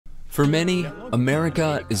For many,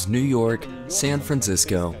 America is New York, San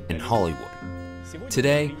Francisco, and Hollywood.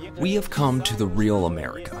 Today, we have come to the real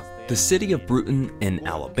America, the city of Brewton in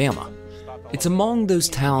Alabama. It's among those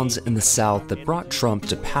towns in the South that brought Trump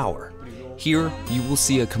to power. Here, you will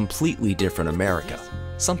see a completely different America,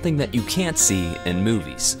 something that you can't see in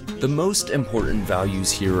movies. The most important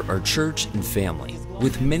values here are church and family,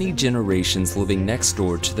 with many generations living next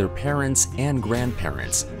door to their parents and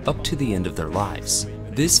grandparents up to the end of their lives.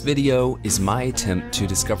 This video is my attempt to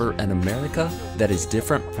discover an America that is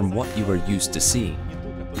different from what you are used to seeing.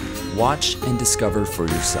 Watch and discover for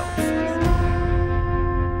yourself.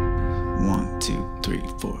 1, 2, 3,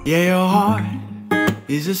 4. Yeah, your heart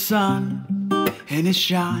is a sun, and it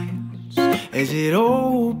shines as it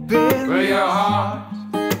opens. Well, your heart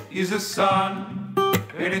is a sun,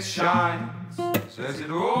 and it shines as it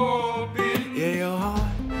opens. Yeah, your heart.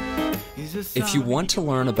 If you want to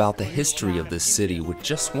learn about the history of this city with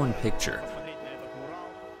just one picture,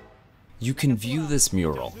 you can view this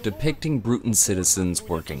mural depicting Brewton citizens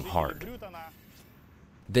working hard.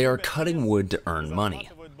 They are cutting wood to earn money.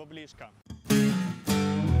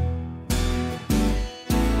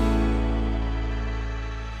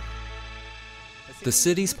 The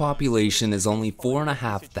city's population is only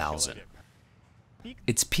 4,500.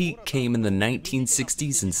 Its peak came in the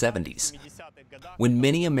 1960s and 70s, when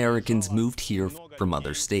many Americans moved here from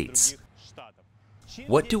other states.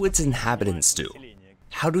 What do its inhabitants do?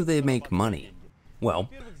 How do they make money? Well,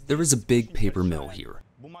 there is a big paper mill here.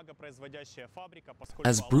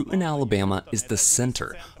 As Brewton, Alabama is the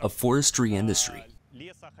center of forestry industry.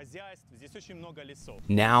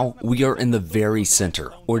 Now we are in the very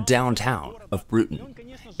center, or downtown, of Brewton.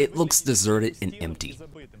 It looks deserted and empty.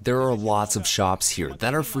 There are lots of shops here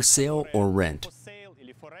that are for sale or rent,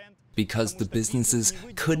 because the businesses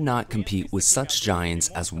could not compete with such giants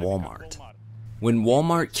as Walmart. When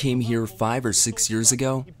Walmart came here 5 or 6 years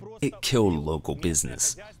ago, it killed local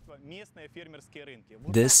business.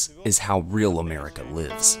 This is how real America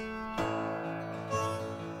lives.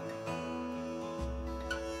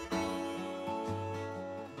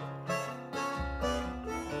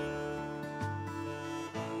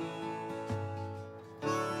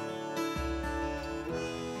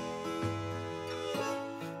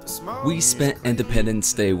 We spent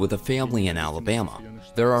Independence Day with a family in Alabama.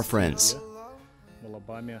 They're our friends.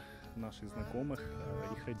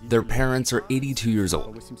 Their parents are 82 years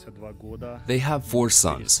old. They have 4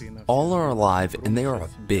 sons. All are alive and they are a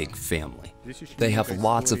big family. They have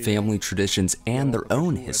lots of family traditions and their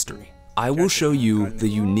own history. I will show you the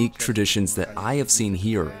unique traditions that I have seen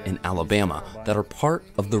here in Alabama that are part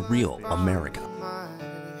of the real America.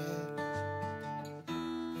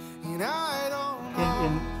 In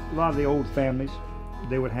a lot of the old families,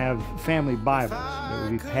 they would have family Bibles that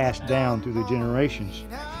would be passed down through the generations.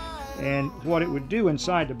 And what it would do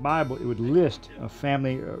inside the Bible, it would list a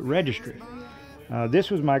family registry.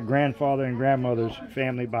 This was my grandfather and grandmother's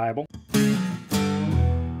family Bible.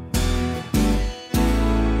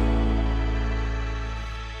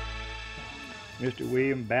 Mr.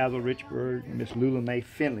 William Basil Richburg and Miss Lula Mae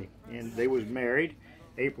Finley. And they was married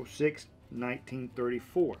April 6,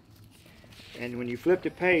 1934. And when you flip the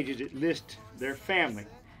pages, it lists their family,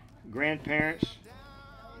 grandparents,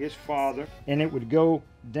 his father, and it would go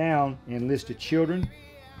down and list the children,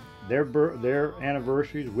 their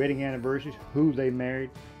anniversaries, wedding anniversaries, who they married.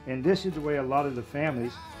 And this is the way a lot of the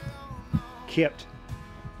families kept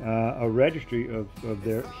a registry of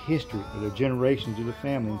their history, of their generations of the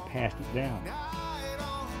family, and passed it down.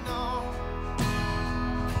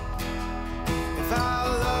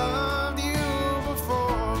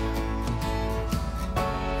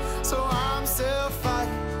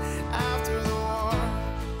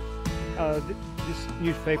 This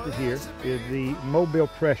newspaper here is the Mobile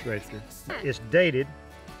Press Register. It's dated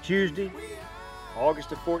Tuesday, August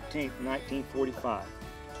the 14th, 1945.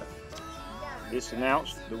 This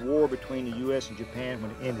announced the war between the U.S. and Japan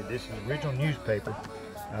when it ended. This is the original newspaper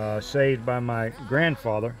saved by my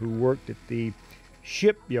grandfather, who worked at the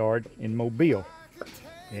shipyard in Mobile.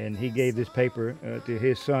 And he gave this paper to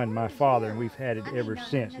his son, my father, and we've had it ever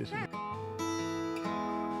since.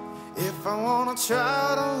 If I wanna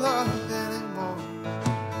try to love anymore.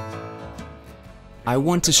 I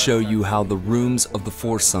want to show you how the rooms of the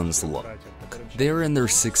 4 sons look. They're in their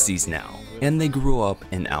 60s now, and they grew up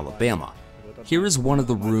in Alabama. Here is one of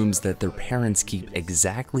the rooms that their parents keep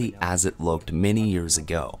exactly as it looked many years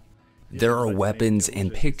ago. There are weapons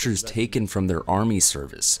and pictures taken from their army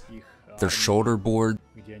service, their shoulder board,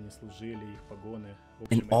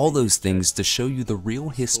 and all those things to show you the real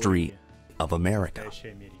history of America.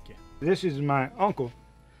 This is my uncle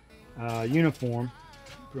uniform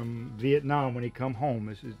from Vietnam when he come home.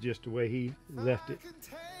 This is just the way he left it.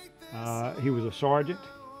 He was a sergeant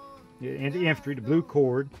in the infantry. The blue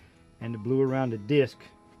cord and the blue around the disc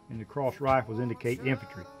and the cross rifles indicate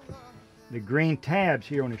infantry. The green tabs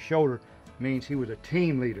here on his shoulder means he was a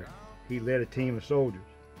team leader. He led a team of soldiers.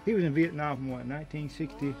 He was in Vietnam from what,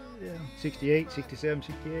 1960, 68, 67,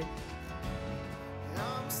 68?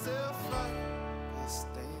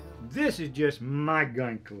 This is just my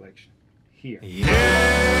gun collection here.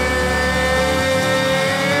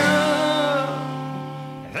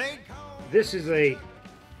 This is a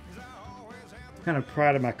kind of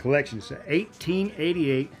pride of my collection. It's an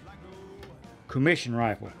 1888 commission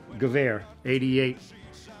rifle, Gewehr 88.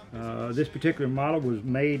 This particular model was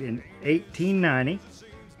made in 1890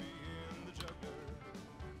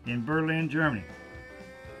 in Berlin, Germany.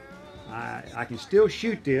 I can still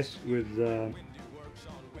shoot this with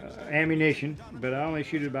ammunition, but I only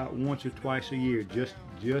shoot it about once or twice a year, just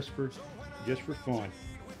for fun.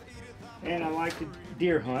 And I like to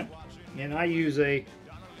deer hunt, and I use a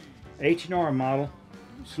H&R model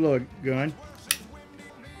slug gun,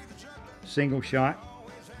 single shot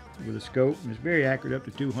with a scope, and it's very accurate up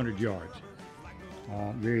to 200 yards.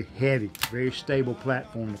 Very heavy, very stable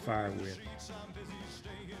platform to fire with.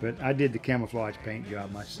 But I did the camouflage paint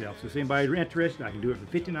job myself, so if anybody's interested, I can do it for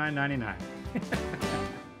 $59.99.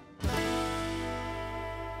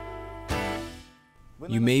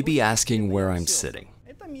 You may be asking where I'm sitting.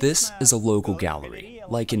 This is a local gallery,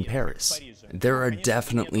 like in Paris. There are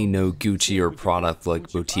definitely no Gucci or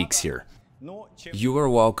product-like boutiques here. You are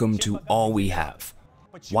welcome to all we have.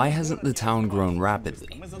 Why hasn't the town grown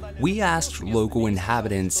rapidly? We asked local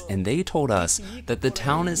inhabitants and they told us that the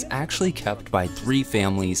town is actually kept by 3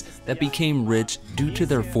 families that became rich due to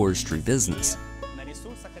their forestry business.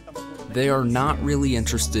 They are not really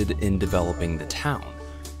interested in developing the town.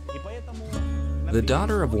 The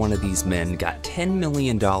daughter of one of these men got $10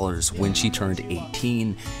 million when she turned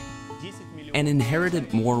 18 and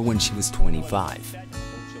inherited more when she was 25.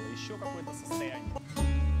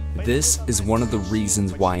 This is one of the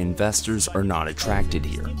reasons why investors are not attracted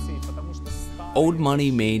here. Old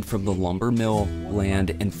money made from the lumber mill,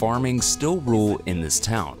 land, and farming still rule in this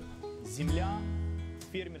town.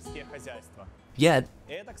 Yet,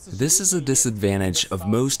 this is a disadvantage of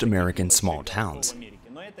most American small towns.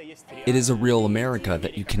 It is a real America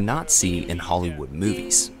that you cannot see in Hollywood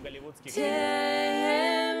movies. Tempted,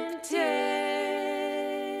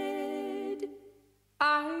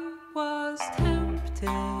 I was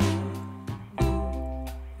tempted.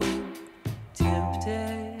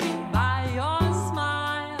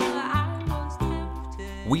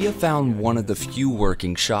 We have found one of the few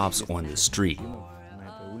working shops on the street.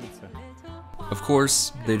 Of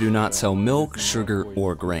course, they do not sell milk, sugar,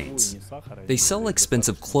 or grains. They sell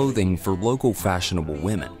expensive clothing for local fashionable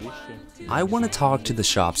women. I want to talk to the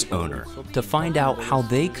shop's owner to find out how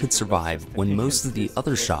they could survive when most of the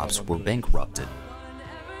other shops were bankrupted.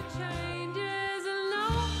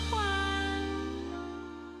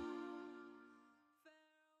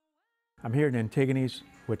 I'm here in Antigone's,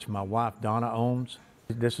 which my wife Donna owns.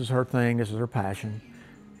 This is her thing, this is her passion,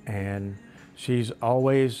 and she's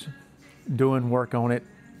always doing work on it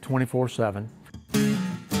 24/7.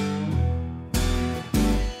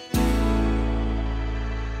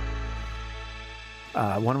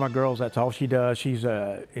 One of my girls, that's all she does. She's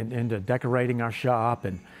into decorating our shop,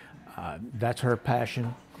 and that's her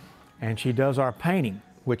passion. And she does our painting,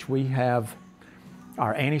 which we have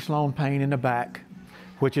our Annie Sloan paint in the back,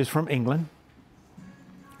 which is from England.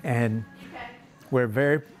 And we're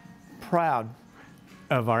very proud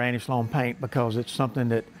of our Annie Sloan paint because it's something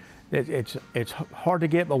that it's hard to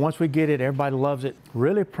get, but once we get it, everybody loves it.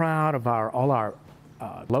 Really proud of all our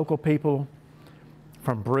local people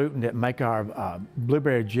from Brewton that make our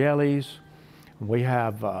blueberry jellies. We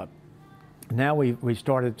have, now we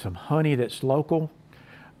started some honey that's local.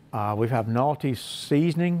 We have Naughty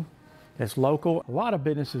seasoning that's local. A lot of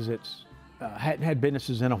businesses that's hadn't had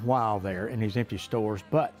businesses in a while there in these empty stores,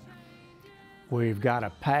 but we've got a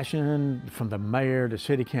passion from the mayor, the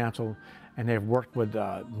city council, and they've worked with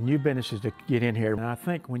new businesses to get in here. And I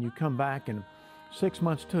think when you come back in 6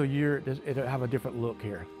 months to a year, it'll have a different look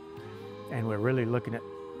here. And we're really looking at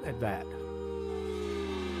that.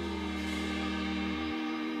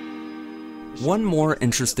 One more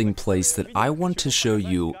interesting place that I want to show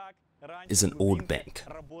you is an old bank.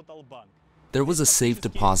 There was a safe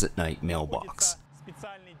deposit night mailbox.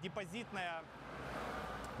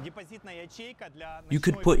 You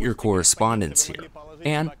could put your correspondence here,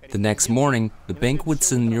 and the next morning, the bank would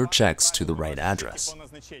send your checks to the right address.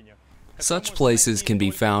 Such places can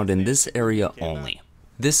be found in this area only.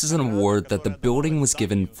 This is an award that the building was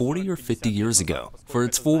given 40 or 50 years ago for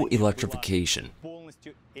its full electrification.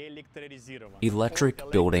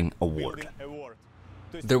 Electric Building Award.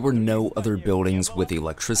 There were no other buildings with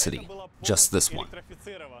electricity, just this one.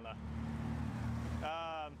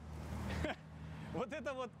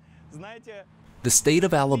 The state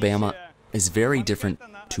of Alabama is very different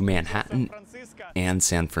to Manhattan and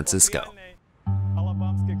San Francisco.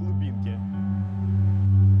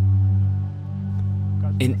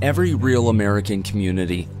 In every real American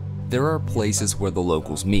community, there are places where the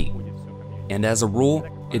locals meet, and as a rule,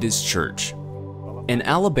 it is church. In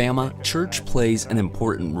Alabama, church plays an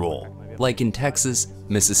important role, like in Texas,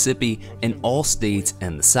 Mississippi, and all states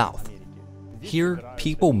in the South. Here,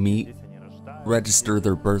 people meet, register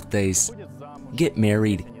their birthdays, get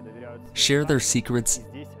married, share their secrets,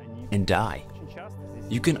 and die.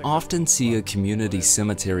 You can often see a community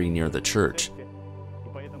cemetery near the church,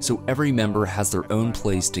 so every member has their own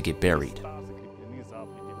place to get buried.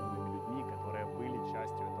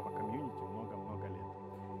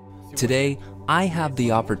 Today, I have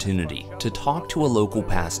the opportunity to talk to a local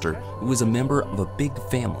pastor who is a member of a big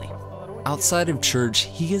family. Outside of church,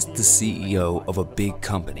 he is the CEO of a big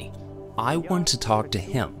company. I want to talk to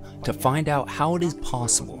him to find out how it is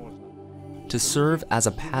possible to serve as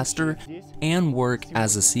a pastor and work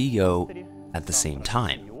as a CEO at the same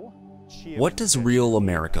time. What does real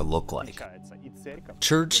America look like?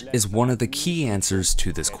 Church is one of the key answers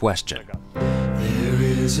to this question. There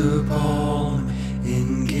is a balm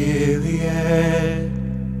in Gilead.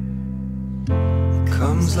 It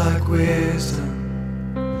comes like wisdom,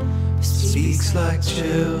 speaks like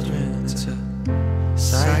children. It's a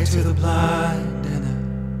sight to the blind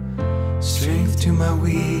and a strength to my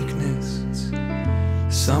weakness. It's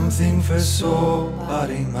something for soul,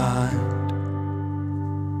 body, mind.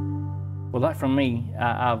 Well, like for me,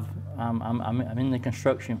 I'm in the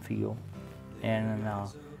construction field, and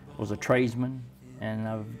was a tradesman, and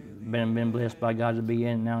I've been blessed by God to be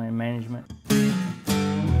now in management.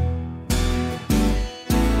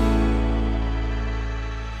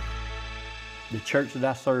 The church that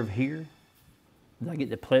I serve here, that I get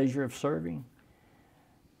the pleasure of serving,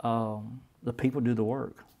 the people do the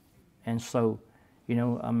work, and so, you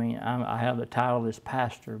know, I mean, I have the title as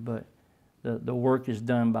pastor, but the work is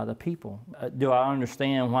done by the people. Do I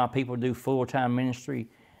understand why people do full-time ministry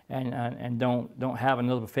and don't have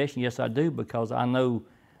another profession? Yes, I do, because I know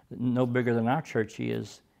no bigger than our church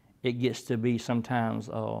is, it gets to be sometimes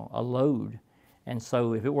a load. And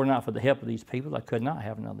so if it were not for the help of these people, I could not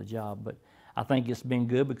have another job. But I think it's been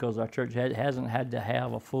good because our church hasn't had to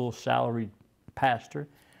have a full salaried pastor,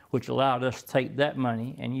 which allowed us to take that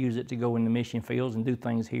money and use it to go in the mission fields and do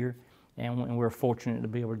things here. And we're fortunate to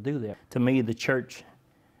be able to do that. To me, the church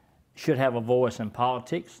should have a voice in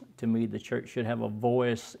politics. To me, the church should have a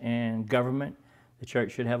voice in government. The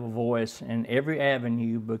church should have a voice in every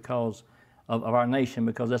avenue because of our nation,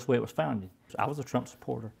 because that's the way it was founded. I was a Trump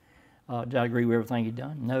supporter. Did I agree with everything he'd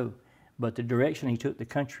done? No. But the direction he took the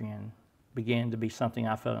country in began to be something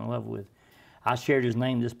I fell in love with. I shared his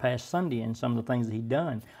name this past Sunday and some of the things that he'd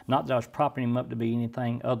done. Not that I was propping him up to be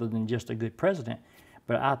anything other than just a good president,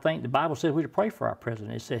 but I think the Bible says we should pray for our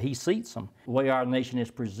president. It said he seats them. The way our nation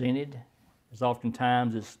is presented is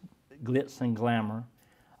oftentimes it's glitz and glamour,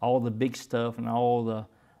 all the big stuff and all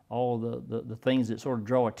the things that sort of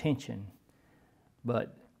draw attention.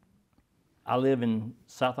 But I live in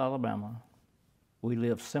South Alabama. We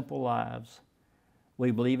live simple lives.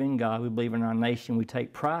 We believe in God. We believe in our nation. We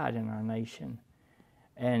take pride in our nation.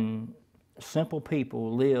 And simple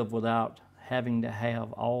people live without having to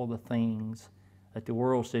have all the things that the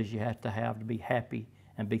world says you have to be happy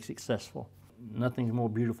and be successful. Nothing's more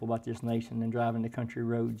beautiful about this nation than driving the country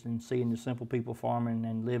roads and seeing the simple people farming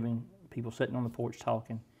and living, people sitting on the porch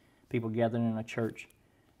talking, people gathering in a church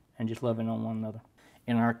and just loving on one another.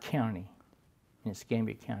 In our county, in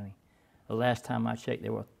Escambia County, the last time I checked,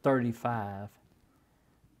 there were 35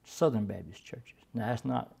 Southern Baptist churches. Now that's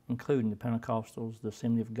not including the Pentecostals, the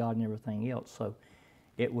Assembly of God, and everything else. So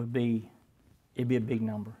it'd be a big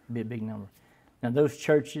number. It'd be a big number. Now those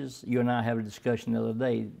churches, you and I had a discussion the other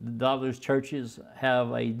day. A lot of those churches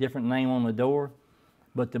have a different name on the door,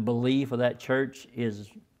 but the belief of that church is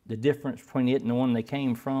the difference between it and the one they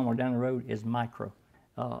came from or down the road is micro.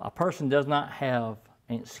 A person does not have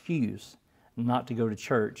an excuse not to go to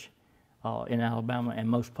church in Alabama and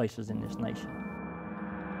most places in this nation.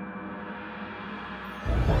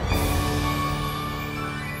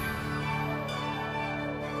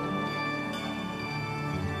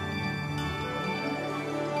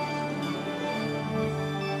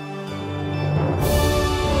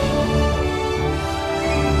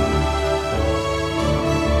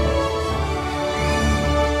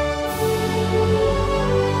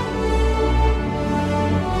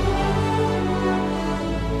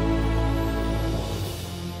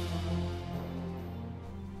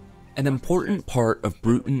 An important part of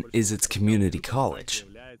Brewton is its community college.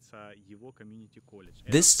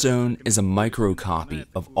 This zone is a microcopy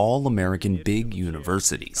of all American big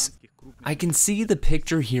universities. I can see the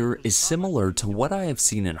picture here is similar to what I have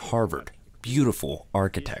seen in Harvard. Beautiful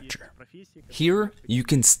architecture. Here, you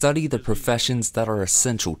can study the professions that are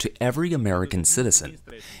essential to every American citizen,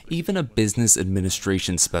 even a business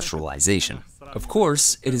administration specialization. Of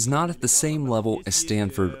course, it is not at the same level as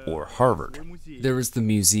Stanford or Harvard. There is the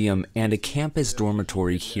museum and a campus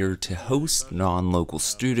dormitory here to host non-local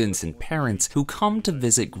students and parents who come to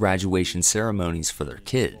visit graduation ceremonies for their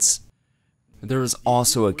kids. There is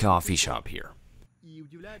also a coffee shop here.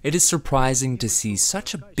 It is surprising to see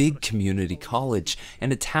such a big community college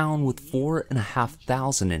in a town with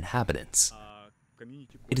 4,500 inhabitants.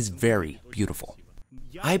 It is very beautiful.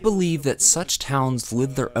 I believe that such towns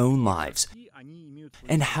live their own lives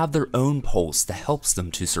and have their own pulse that helps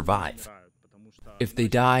them to survive. If they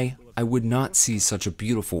die, I would not see such a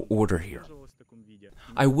beautiful order here.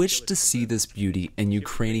 I wish to see this beauty in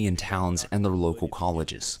Ukrainian towns and their local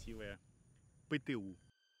colleges.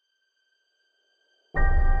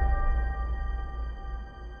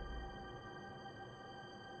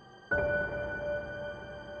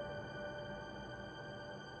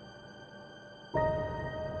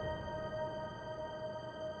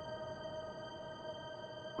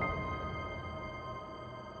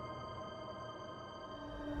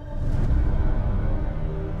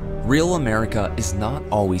 Real America is not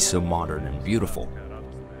always so modern and beautiful.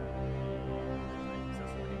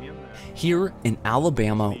 Here in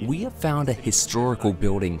Alabama, we have found a historical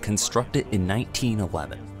building constructed in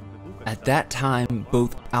 1911. At that time,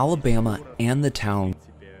 both Alabama and the town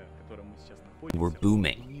were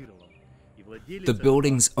booming. The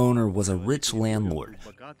building's owner was a rich landlord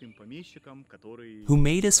who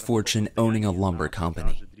made his fortune owning a lumber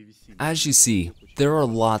company. As you see, there are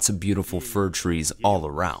lots of beautiful fir trees all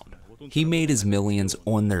around. He made his millions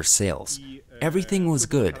on their sales. Everything was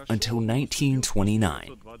good until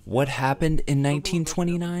 1929. What happened in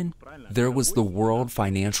 1929? There was the world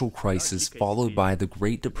financial crisis followed by the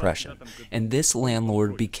Great Depression, and this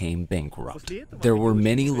landlord became bankrupt. There were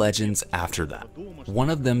many legends after that. One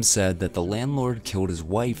of them said that the landlord killed his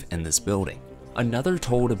wife in this building. Another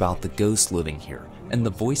told about the ghosts living here and the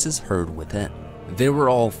voices heard within. They were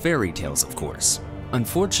all fairy tales, of course.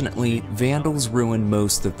 Unfortunately, vandals ruined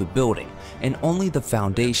most of the building, and only the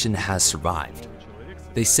foundation has survived.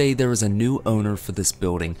 They say there is a new owner for this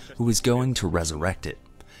building who is going to resurrect it.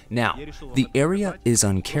 Now, the area is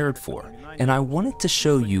uncared for, and I wanted to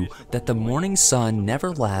show you that the morning sun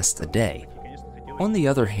never lasts a day. On the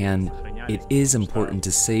other hand, it is important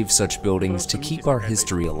to save such buildings to keep our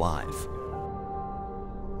history alive.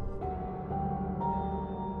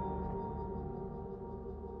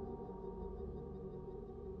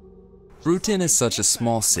 Brewton is such a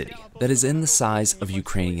small city that is in the size of a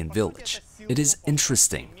Ukrainian village. It is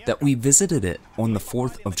interesting that we visited it on the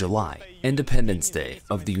 4th of July, Independence Day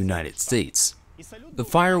of the United States. The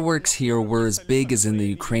fireworks here were as big as in the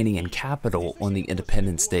Ukrainian capital on the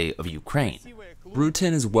Independence Day of Ukraine.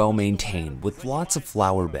 Brewton is well maintained with lots of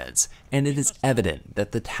flower beds, and it is evident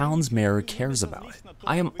that the town's mayor cares about it.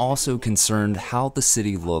 I am also concerned how the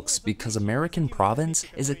city looks because American Province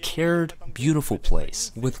is a cared, beautiful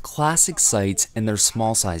place with classic sites and their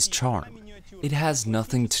small-sized charm. It has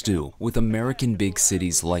nothing to do with American big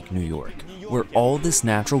cities like New York, where all this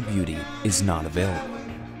natural beauty is not available.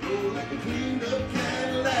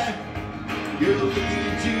 You'll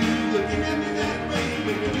lead you